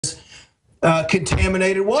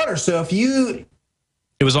contaminated water. So if you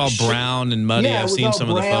it was all brown and muddy. Yeah, I've seen some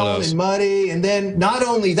of the photos. And muddy, and then not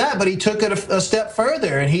only that, but he took it a step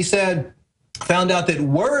further, and he found out that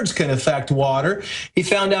words can affect water. He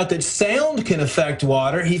found out that sound can affect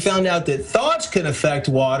water. He found out that thoughts can affect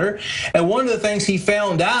water. And one of the things he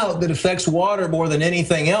found out that affects water more than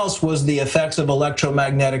anything else was the effects of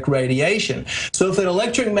electromagnetic radiation. So if an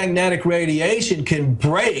electromagnetic radiation can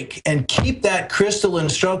break and keep that crystalline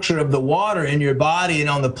structure of the water in your body and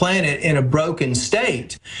on the planet in a broken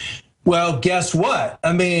state, well, guess what?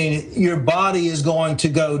 I mean, your body is going to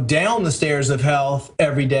go down the stairs of health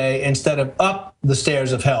every day instead of up the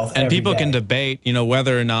stairs of health every day. And people can debate, you know,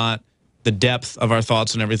 whether or not the depth of our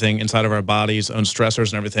thoughts and everything inside of our bodies, own stressors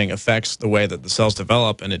and everything affects the way that the cells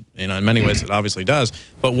develop. And it, you know, in many ways it obviously does.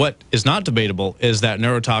 But what is not debatable is that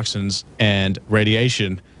neurotoxins and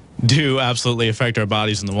radiation do absolutely affect our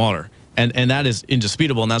bodies in the water. And that is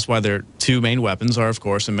indisputable, and that's why their two main weapons are, of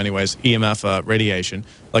course, in many ways, EMF radiation,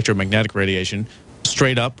 electromagnetic radiation,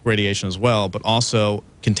 straight-up radiation as well, but also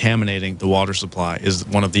contaminating the water supply is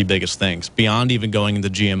one of the biggest things, beyond even going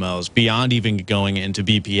into GMOs, beyond even going into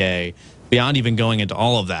BPA, beyond even going into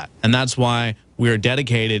all of that. And that's why we are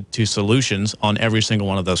dedicated to solutions on every single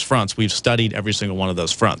one of those fronts. We've studied every single one of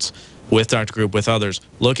those fronts with Dr. Group, with others,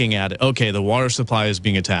 looking at it. Okay, the water supply is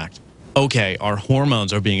being attacked. Okay, our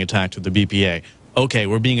hormones are being attacked with the BPA. Okay,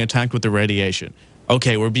 we're being attacked with the radiation.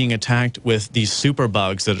 Okay, we're being attacked with these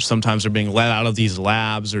superbugs that sometimes are being let out of these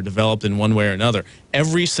labs or developed in one way or another.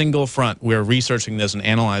 Every single front, we're researching this and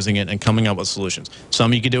analyzing it and coming up with solutions.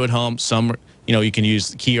 Some you can do at home, some, you know, you can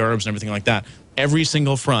use key herbs and everything like that. Every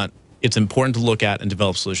single front, it's important to look at and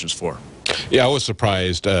develop solutions for. Yeah, I was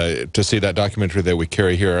surprised to see that documentary that we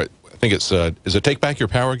carry here. I think it's, is it Take Back Your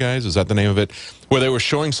Power, guys? Is that the name of it? Where they were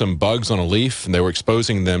showing some bugs on a leaf, and they were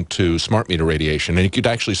exposing them to smart meter radiation. And you could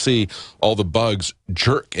actually see all the bugs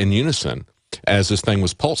jerk in unison as this thing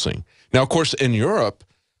was pulsing. Now, of course, in Europe,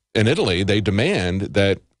 in Italy, they demand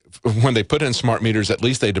that when they put in smart meters, at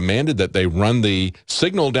least they demanded that they run the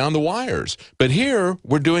signal down the wires. But here,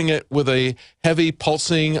 we're doing it with a heavy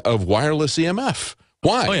pulsing of wireless EMF.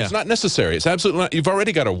 Why? Oh, yeah. It's not necessary. It's absolutely not. You've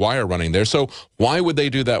already got a wire running there, so why would they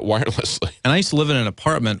do that wirelessly? And I used to live in an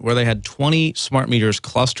apartment where they had 20 smart meters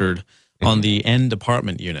clustered on the end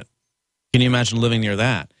apartment unit. Can you imagine living near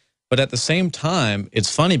that? But at the same time, it's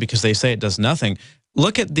funny because they say it does nothing.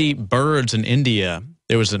 Look at the birds in India.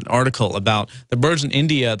 There was an article about the birds in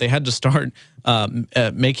India. They had to start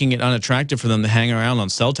making it unattractive for them to hang around on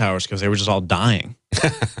cell towers because they were just all dying.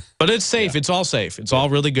 But it's safe. Yeah. It's all safe. It's all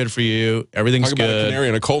really good for you. Everything's Talk good. About a canary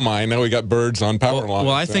in a coal mine. Now we got birds on power lines.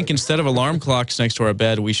 Well, I think instead of alarm clocks next to our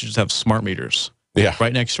bed, we should just have smart meters. Yeah.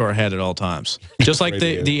 Right next to our head at all times. Just like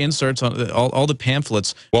the inserts on all the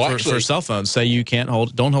pamphlets for cell phones say you can't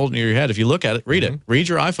don't hold it near your head. If you look at it, read it. Read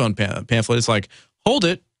your iPhone pamphlet. It's like, hold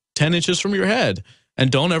it 10 inches from your head. And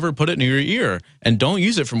don't ever put it near your ear, and don't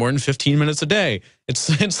use it for more than 15 minutes a day.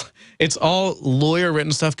 It's all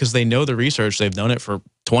lawyer-written stuff because they know the research. They've known it for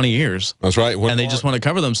 20 years. That's right. And they just want to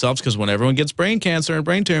cover themselves because when everyone gets brain cancer and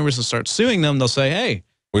brain tumors and starts suing them, they'll say, "Hey,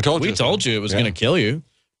 we told you it was going to kill you."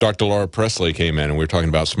 Dr. Laura Presley came in, and we were talking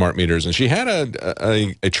about smart meters, and she had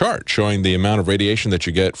a chart showing the amount of radiation that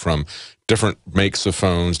you get from different makes of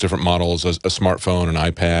phones, different models, a smartphone, an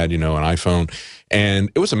iPad, you know, an iPhone. And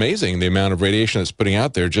it was amazing the amount of radiation that's putting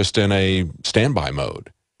out there just in a standby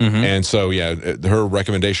mode. And so, yeah, her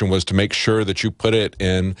recommendation was to make sure that you put it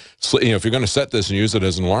in, you know, if you're going to set this and use it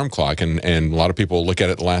as an alarm clock, and a lot of people look at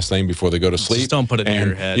it the last thing before they go to sleep. Just don't put it near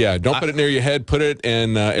your head. Yeah, don't put it near your head. Put it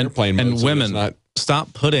in airplane mode. And women,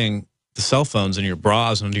 stop putting the cell phones in your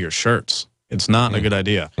bras under your shirts. It's not a good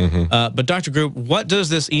idea. But Dr. Group, what does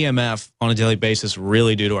this EMF on a daily basis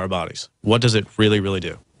really do to our bodies? What does it really, really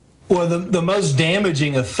do? Well, the most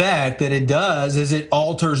damaging effect that it does is it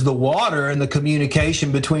alters the water and the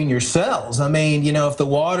communication between your cells. I mean, you know, if the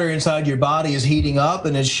water inside your body is heating up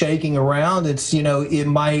and it's shaking around, it's, you know,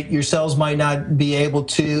 your cells might not be able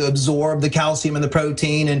to absorb the calcium and the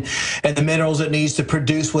protein and the minerals it needs to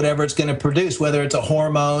produce whatever it's going to produce, whether it's a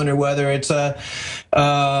hormone or whether it's a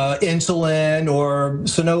insulin or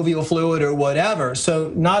synovial fluid or whatever.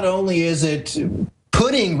 So not only is it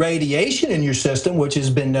putting radiation in your system, which has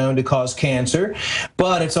been known to cause cancer,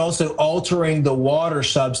 but it's also altering the water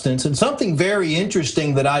substance. And something very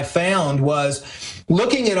interesting that I found was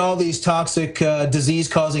looking at all these toxic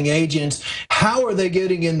disease-causing agents, how are they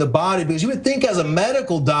getting in the body? Because you would think as a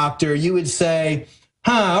medical doctor, you would say,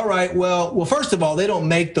 all right, well, first of all, they don't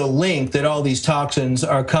make the link that all these toxins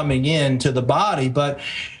are coming into the body, but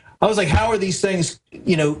I was like, how are these things,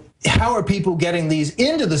 how are people getting these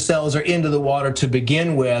into the cells or into the water to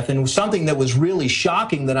begin with? And something that was really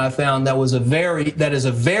shocking that I found that is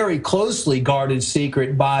a very closely guarded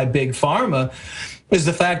secret by Big Pharma is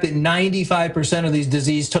the fact that 95% of these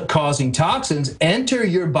disease-causing toxins enter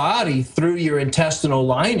your body through your intestinal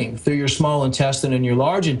lining, through your small intestine and your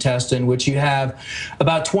large intestine, which you have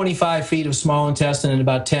about 25 feet of small intestine and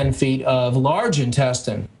about 10 feet of large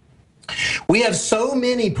intestine. We have so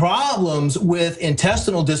many problems with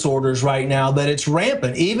intestinal disorders right now that it's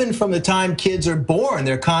rampant. Even from the time kids are born,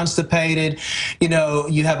 they're constipated. You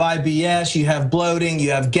have IBS, you have bloating,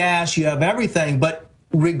 you have gas, you have everything. But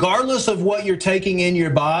regardless of what you're taking in your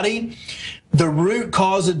body, the root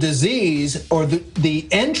cause of disease or the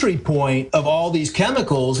entry point of all these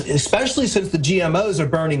chemicals, especially since the GMOs are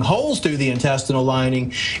burning holes through the intestinal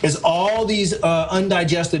lining, is all these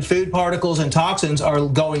undigested food particles and toxins are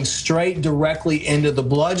going straight directly into the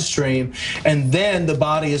bloodstream. And then the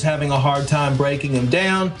body is having a hard time breaking them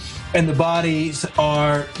down. And the bodies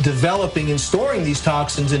are developing and storing these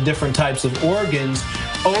toxins in different types of organs,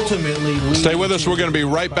 ultimately leading. Stay with us. We're going to be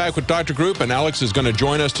right back with Dr. Group, and Alex is going to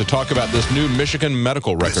join us to talk about this new Michigan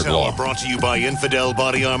medical record law. Brought to you by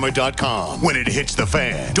InfidelBodyArmor.com. When it hits the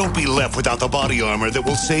fan, don't be left without the body armor that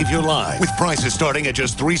will save your life. With prices starting at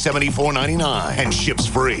just $374.99 and ships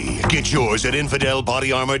free. Get yours at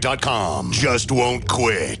InfidelBodyArmor.com. Just won't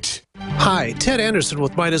quit. Hi, Ted Anderson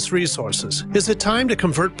with Midas Resources. Is it time to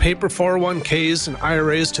convert paper 401ks and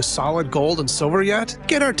IRAs to solid gold and silver yet?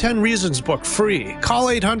 Get our 10 Reasons book free. Call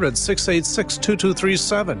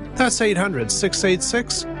 800-686-2237. That's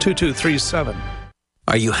 800-686-2237.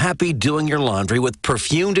 Are you happy doing your laundry with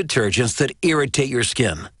perfume detergents that irritate your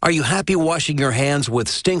skin? Are you happy washing your hands with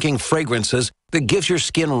stinking fragrances that gives your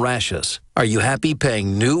skin rashes? Are you happy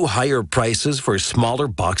paying new, higher prices for smaller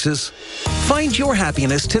boxes? Find your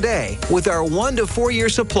happiness today with our 1 to 4 year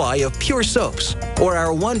supply of pure soaps or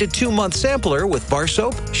our 1 to 2 month sampler with bar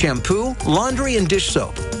soap, shampoo, laundry, and dish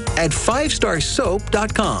soap at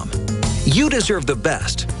 5starsoap.com. You deserve the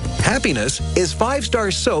best. Happiness is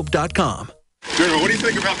 5starsoap.com. General, what do you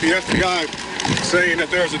think about the FBI saying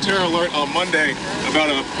that there's a terror alert on Monday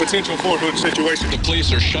about a potential Fort Hood situation? The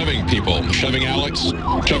police are shoving people, shoving Alex,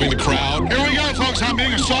 shoving the crowd. Here we go, folks. I'm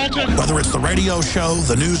being assaulted. Whether it's the radio show,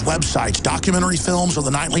 the news websites, documentary films, or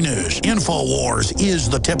the nightly news, InfoWars is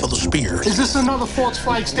the tip of the spear. Is this another false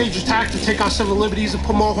flag stage attack to take our civil liberties and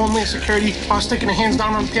put more homeland security while sticking their hands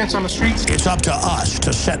down on pants on the streets? It's up to us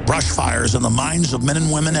to set brush fires in the minds of men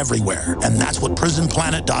and women everywhere. And that's what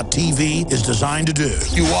PrisonPlanet.tv is designed to do.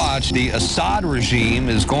 You watch, the Assad regime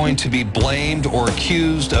is going to be blamed or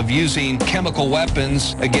accused of using chemical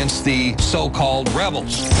weapons against the so-called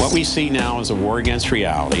rebels. What we see now is a war against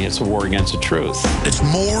reality. It's a war against the truth. It's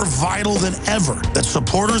more vital than ever that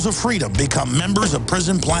supporters of freedom become members of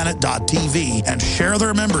PrisonPlanet.tv and share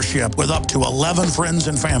their membership with up to 11 friends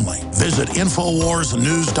and family. Visit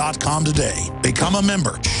InfoWarsNews.com today. Become a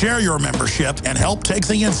member, share your membership, and help take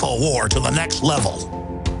the InfoWar to the next level.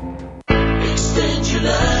 Extend your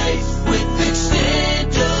life with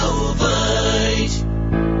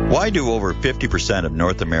Extendovite. Why do over 50% of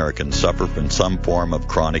North Americans suffer from some form of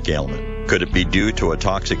chronic ailment? Could it be due to a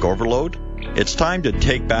toxic overload? It's time to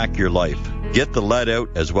take back your life. Get the lead out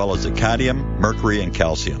as well as the cadmium, mercury, and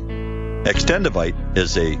calcium. Extendovite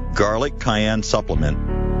is a garlic cayenne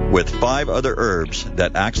supplement with 5 other herbs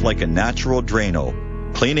that acts like a natural Drano,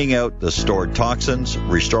 cleaning out the stored toxins,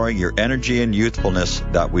 restoring your energy and youthfulness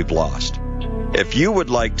that we've lost. If you would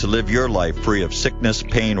like to live your life free of sickness,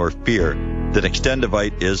 pain, or fear, then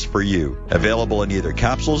Extendovite is for you. Available in either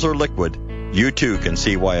capsules or liquid, you too can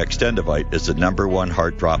see why Extendovite is the #1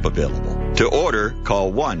 heart drop available. To order,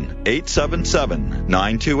 call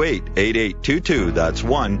 1-877-928-8822. That's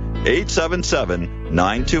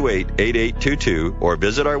 1-877-928-8822, or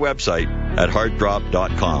visit our website at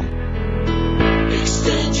heartdrop.com.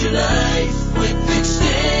 Extend your life with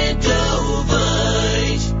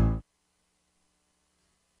Extendovite.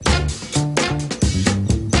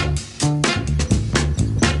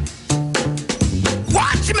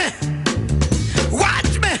 Watch me!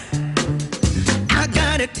 Watch me! I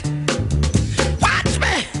got it! Watch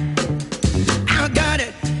me! I got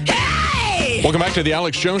it! Hey! Welcome back to the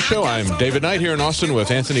Alex Jones Show. I'm David Knight here in Austin with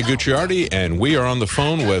Anthony Gucciardi, and we are on the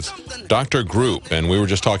phone with Dr. Group. And we were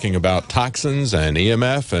just talking about toxins and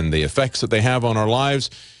EMF and the effects that they have on our lives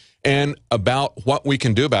and about what we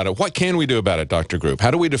can do about it. What can we do about it, Dr. Group?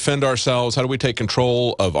 How do we defend ourselves? How do we take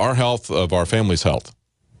control of our health, of our family's health?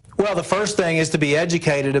 Well, the first thing is to be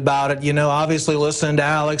educated about it. You know, obviously listening to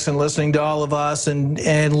Alex and listening to all of us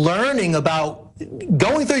and learning about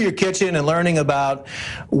going through your kitchen and learning about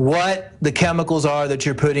what the chemicals are that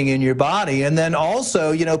you're putting in your body, and then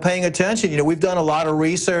also, paying attention. We've done a lot of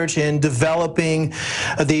research in developing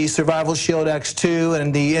the Survival Shield X2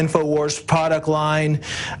 and the InfoWars product line,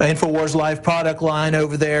 InfoWars Life product line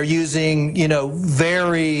over there, using,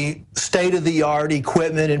 very state-of-the-art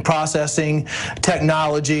equipment and processing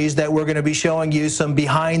technologies that we're going to be showing you some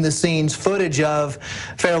behind-the-scenes footage of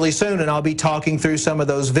fairly soon, and I'll be talking through some of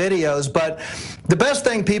those videos. But the best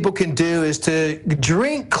thing people can do is to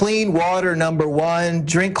drink clean water, number one.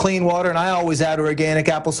 Drink clean water, and I always add organic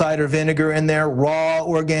apple cider vinegar in there, raw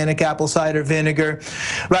organic apple cider vinegar.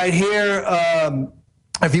 Right here,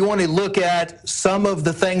 if you want to look at some of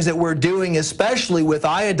the things that we're doing, especially with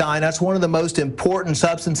iodine, that's one of the most important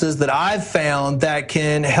substances that I've found that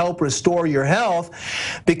can help restore your health,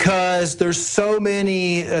 because there's so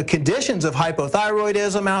many conditions of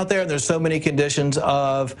hypothyroidism out there, and there's so many conditions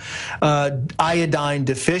of iodine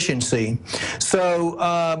deficiency.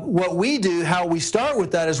 So what we do, how we start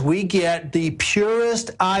with that, is we get the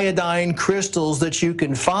purest iodine crystals that you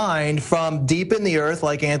can find from deep in the earth,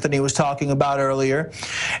 like Anthony was talking about earlier.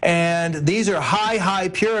 And these are high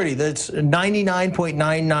purity. That's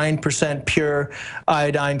 99.99% pure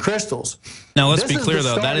iodine crystals. Now, let's be clear,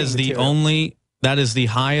 though. That is the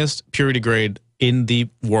highest purity grade in the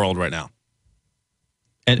world right now.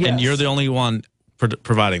 And you're the only one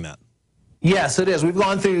providing that. Yes, it is. We've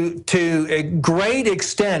gone through to great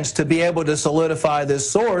extents to be able to solidify this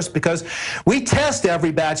source, because we test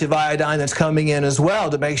every batch of iodine that's coming in as well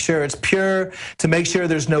to make sure it's pure, to make sure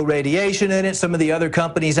there's no radiation in it. Some of the other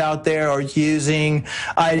companies out there are using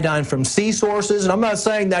iodine from sea sources, and I'm not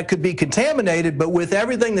saying that could be contaminated, but with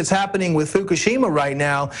everything that's happening with Fukushima right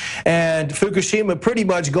now, and Fukushima pretty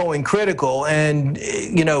much going critical, and,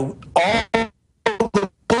 all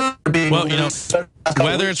well,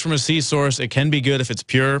 whether it's from a sea source, it can be good if it's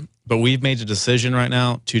pure, but we've made a decision right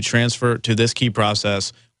now to transfer to this key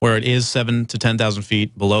process where it is 7,000 to 10,000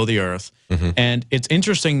 feet below the earth. And it's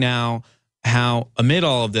interesting now how, amid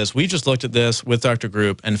all of this, we just looked at this with Dr.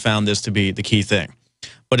 Group and found this to be the key thing.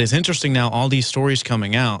 But it's interesting now, all these stories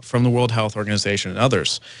coming out from the World Health Organization and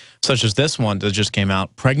others, such as this one that just came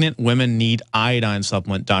out: pregnant women need iodine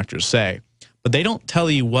supplement, doctors say. But they don't tell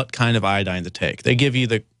you what kind of iodine to take. They give you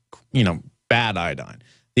the bad iodine.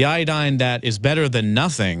 The iodine that is better than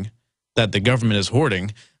nothing that the government is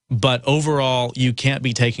hoarding, but overall you can't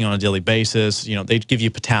be taking on a daily basis. They give you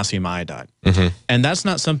potassium iodide. And that's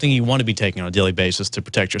not something you want to be taking on a daily basis to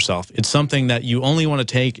protect yourself. It's something that you only want to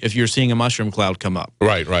take if you're seeing a mushroom cloud come up.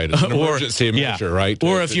 Right. It's an emergency measure, right?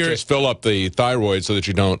 Or if you're just fill up the thyroid so that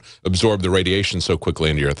you don't absorb the radiation so quickly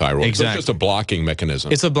into your thyroid. Exactly. So it's just a blocking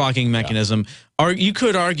mechanism. It's a blocking mechanism. Or you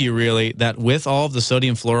could argue, really, that with all of the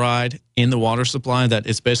sodium fluoride in the water supply, that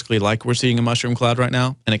it's basically like we're seeing a mushroom cloud right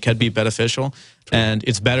now, and it could be beneficial, and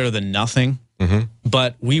it's better than nothing.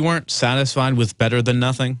 But we weren't satisfied with better than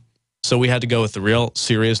nothing. So we had to go with the real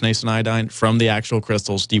serious nascent iodine from the actual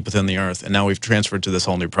crystals deep within the earth, and now we've transferred to this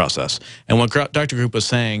whole new process. And what Dr. Group was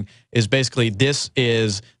saying is basically this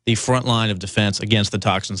is the front line of defense against the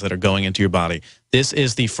toxins that are going into your body. This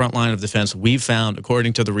is the front line of defense we've found,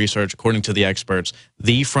 according to the research, according to the experts,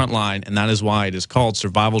 the front line, and that is why it is called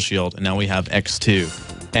Survival Shield, and now we have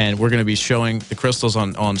X2. And we're going to be showing the crystals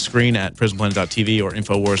on screen at prisonplanet.tv or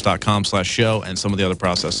infowars.com/show, and some of the other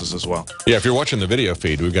processes as well. Yeah, if you're watching the video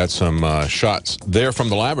feed, we've got some shots there from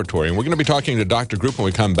the laboratory. And we're going to be talking to Dr. Group when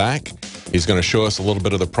we come back. He's going to show us a little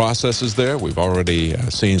bit of the processes there. We've already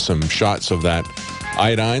seen some shots of that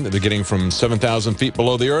iodine that they're getting from 7,000 feet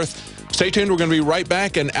below the earth. Stay tuned. We're going to be right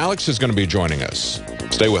back, and Alex is going to be joining us.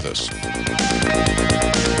 Stay with us.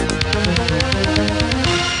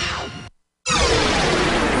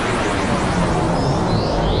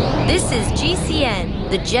 This is GCN,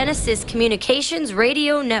 the Genesis Communications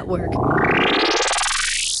Radio Network.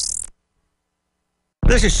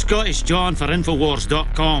 This is Scottish John for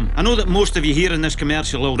Infowars.com. I know that most of you here in this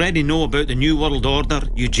commercial already know about the New World Order,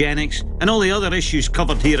 eugenics, and all the other issues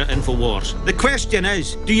covered here at Infowars. The question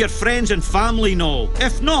is, do your friends and family know?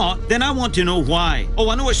 If not, then I want to know why. Oh,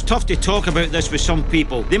 I know it's tough to talk about this with some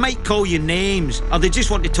people. They might call you names, or they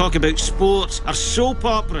just want to talk about sports or soap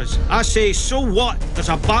operas. I say, so what? There's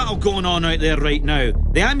a battle going on out there right now.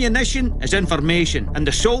 The ammunition is information, and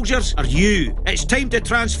the soldiers are you. It's time to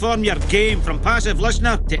transform your game from passive listening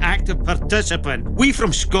listener to active participant. We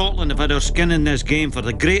from Scotland have had our skin in this game for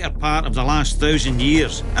the greater part of the last 1,000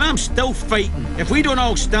 years, and I'm still fighting. If we don't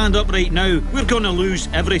all stand up right now, we're going to lose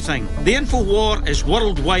everything. The InfoWar is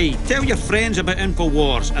worldwide. Tell your friends about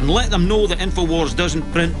InfoWars and let them know that InfoWars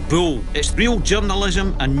doesn't print bull. It's real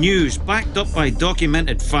journalism and news backed up by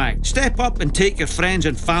documented fact. Step up and take your friends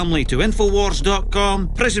and family to InfoWars.com,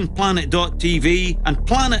 PrisonPlanet.tv and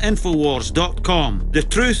PlanetInfoWars.com. The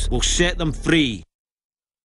truth will set them free.